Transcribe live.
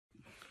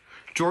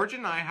George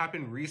and I have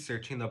been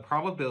researching the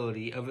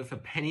probability of if a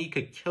penny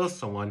could kill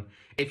someone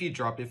if you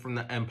dropped it from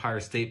the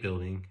Empire State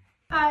Building.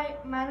 Hi,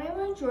 my name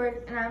is George,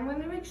 and I'm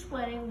going to be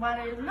explaining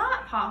why it is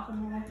not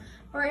possible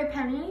for a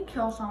penny to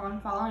kill someone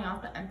falling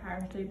off the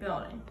Empire State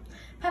Building.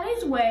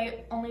 Pennies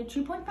weigh only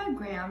 2.5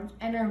 grams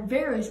and are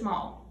very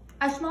small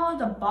as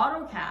a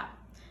bottle cap.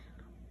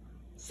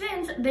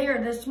 Since they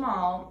are this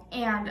small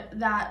and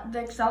that the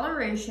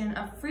acceleration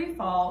of free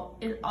fall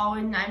is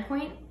always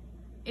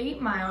 9.8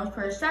 miles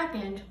per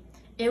second,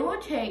 it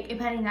will take a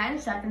penny 9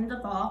 seconds to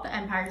fall off the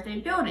Empire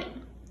State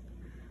Building.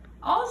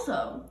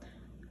 Also,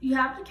 you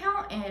have to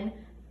count in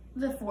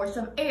the force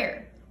of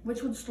air,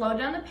 which would slow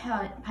down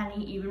the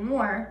penny even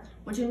more,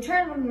 which in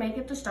turn would make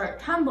it to start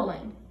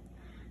tumbling.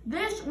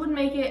 This would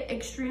make it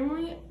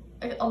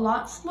a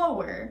lot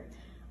slower,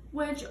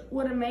 which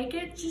would make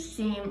it just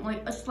seem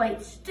like a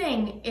slight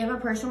sting if a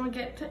person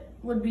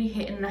would be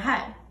hit in the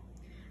head.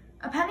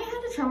 A penny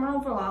has a terminal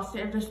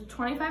velocity of just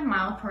 25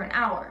 miles per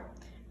hour,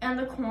 and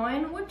the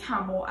coin would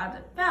tumble as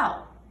it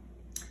fell.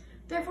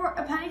 Therefore,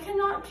 a penny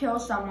cannot kill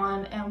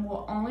someone and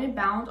will only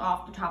bounce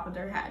off the top of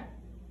their head.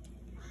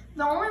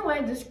 The only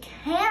way this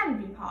can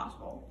be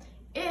possible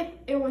if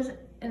it was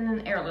in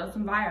an airless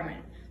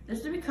environment.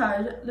 This is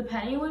because the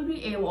penny would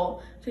be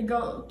able to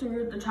go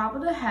through the top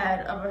of the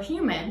head of a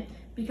human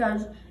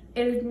because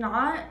it is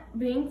not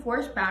being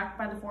forced back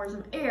by the force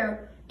of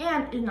air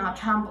and is not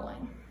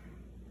tumbling.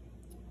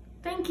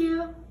 Thank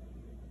you.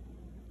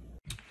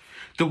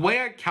 The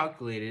way I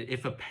calculated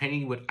if a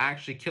penny would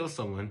actually kill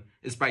someone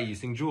is by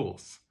using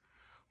joules.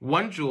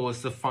 1 joule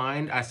is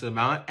defined as the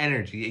amount of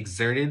energy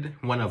exerted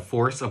when a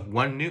force of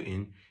 1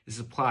 Newton is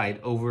applied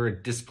over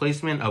a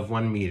displacement of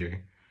 1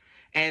 meter.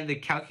 And the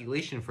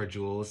calculation for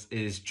joules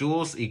is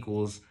joules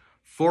equals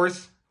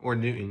force or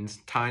newtons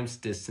times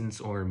distance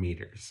or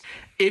meters.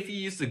 If you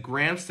use the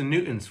grams to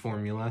newtons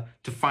formula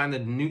to find the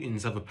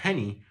newtons of a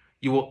penny,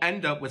 you will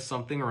end up with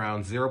something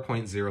around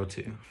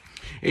 0.02.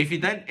 If you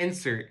then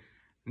insert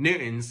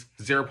newtons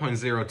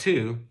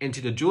 0.02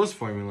 into the joules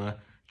formula,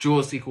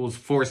 joules equals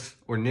force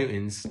or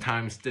newtons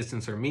times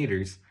distance or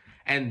meters,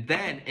 and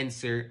then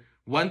insert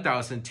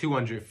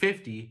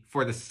 1,250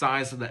 for the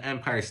size of the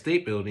Empire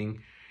State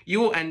Building, you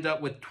will end up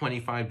with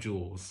 25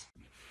 joules.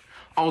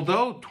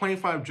 Although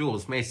 25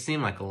 joules may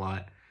seem like a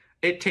lot,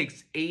 it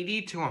takes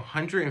 80 to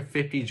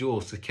 150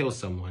 joules to kill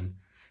someone.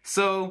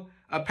 So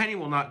a penny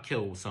will not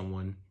kill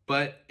someone,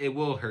 but it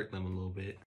will hurt them a little bit.